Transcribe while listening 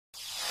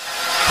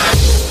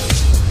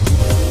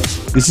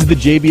This is the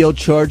JBL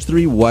Charge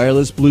 3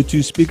 wireless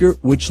Bluetooth speaker,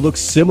 which looks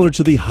similar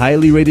to the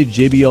highly rated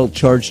JBL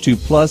Charge 2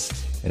 Plus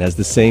and has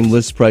the same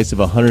list price of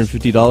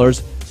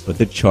 $150, but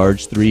the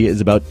Charge 3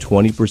 is about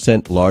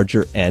 20%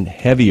 larger and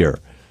heavier.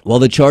 While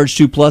the Charge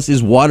 2 Plus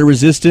is water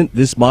resistant,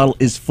 this model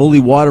is fully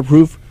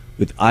waterproof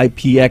with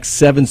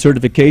IPX7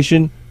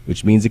 certification,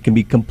 which means it can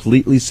be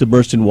completely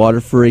submerged in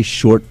water for a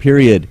short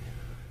period.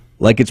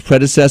 Like its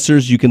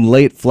predecessors, you can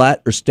lay it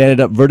flat or stand it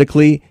up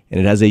vertically,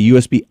 and it has a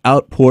USB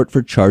out port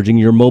for charging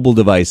your mobile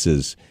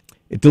devices.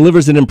 It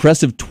delivers an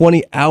impressive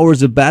 20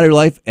 hours of battery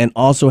life and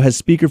also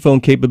has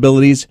speakerphone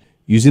capabilities.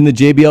 Using the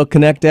JBL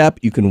Connect app,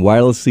 you can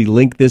wirelessly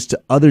link this to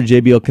other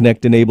JBL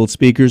Connect-enabled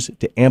speakers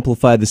to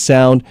amplify the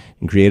sound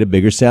and create a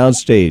bigger sound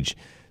stage.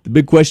 The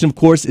big question, of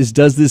course, is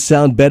does this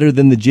sound better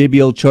than the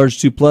JBL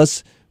Charge 2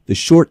 Plus? The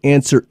short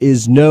answer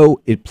is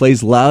no. It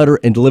plays louder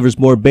and delivers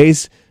more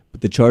bass,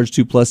 but the Charge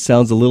 2 Plus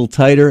sounds a little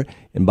tighter,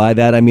 and by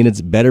that I mean it's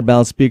a better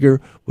balanced speaker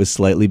with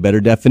slightly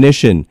better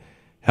definition.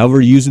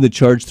 However, using the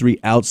Charge 3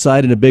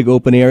 outside in a big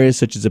open area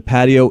such as a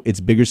patio, its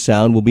bigger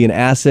sound will be an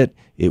asset.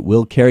 It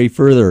will carry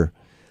further.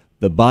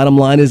 The bottom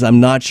line is I'm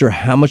not sure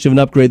how much of an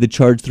upgrade the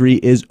Charge 3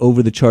 is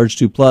over the Charge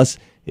 2 Plus.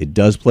 It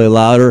does play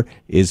louder,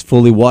 is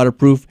fully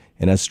waterproof,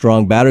 and has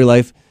strong battery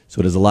life,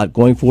 so it has a lot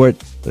going for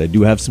it, but I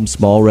do have some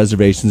small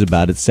reservations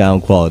about its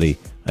sound quality.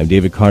 I'm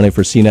David Carney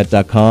for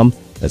CNET.com.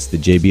 That's the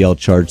JBL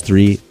Charge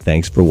 3.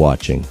 Thanks for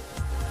watching.